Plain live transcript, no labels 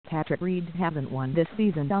Patrick Reed hasn't won this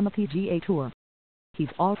season on the PGA Tour. He's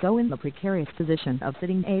also in the precarious position of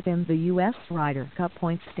sitting 8th in the U.S. Ryder Cup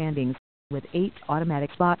points standings, with 8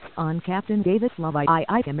 automatic spots on Captain Davis Love's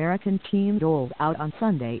American team doled out on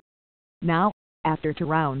Sunday. Now, after 2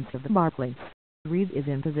 rounds of the Barclays, Reed is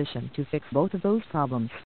in position to fix both of those problems.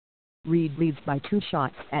 Reed leads by 2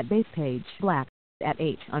 shots at Bethpage Black, at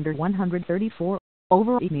 8 under 134,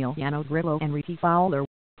 over Emiliano Grillo and Ricky Fowler,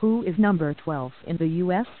 who is number 12 in the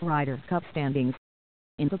U.S. Ryder Cup standings.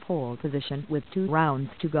 In the pole position with 2 rounds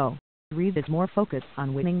to go, Reed is more focused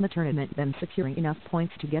on winning the tournament than securing enough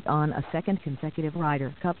points to get on a second consecutive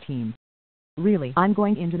Ryder Cup team. "Really, I'm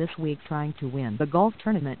going into this week trying to win the golf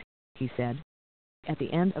tournament," he said. "At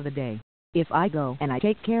the end of the day, if I go and I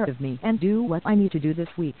take care of me and do what I need to do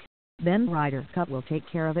this week, then Ryder Cup will take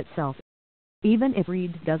care of itself." Even if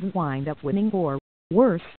Reed doesn't wind up winning or,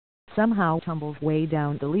 worse, somehow tumbles way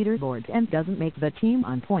down the leaderboard and doesn't make the team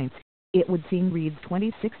on points, it would seem Reed's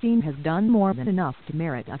 2016 has done more than enough to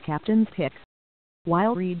merit a captain's pick.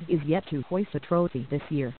 While Reed is yet to hoist a trophy this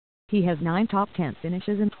year, he has 9 top 10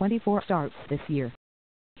 finishes in 24 starts this year.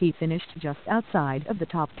 He finished just outside of the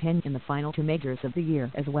top 10 in the final 2 majors of the year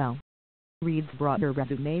as well. Reed's broader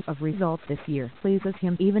resume of results this year pleases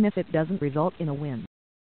him even if it doesn't result in a win.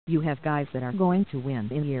 "You have guys that are going to win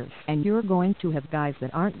in years, and you're going to have guys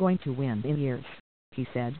that aren't going to win in years," he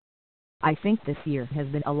said. "I think this year has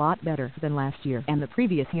been a lot better than last year and the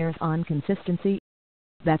previous years on consistency.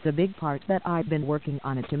 That's a big part that I've been working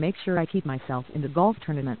on it to make sure I keep myself in the golf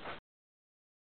tournaments.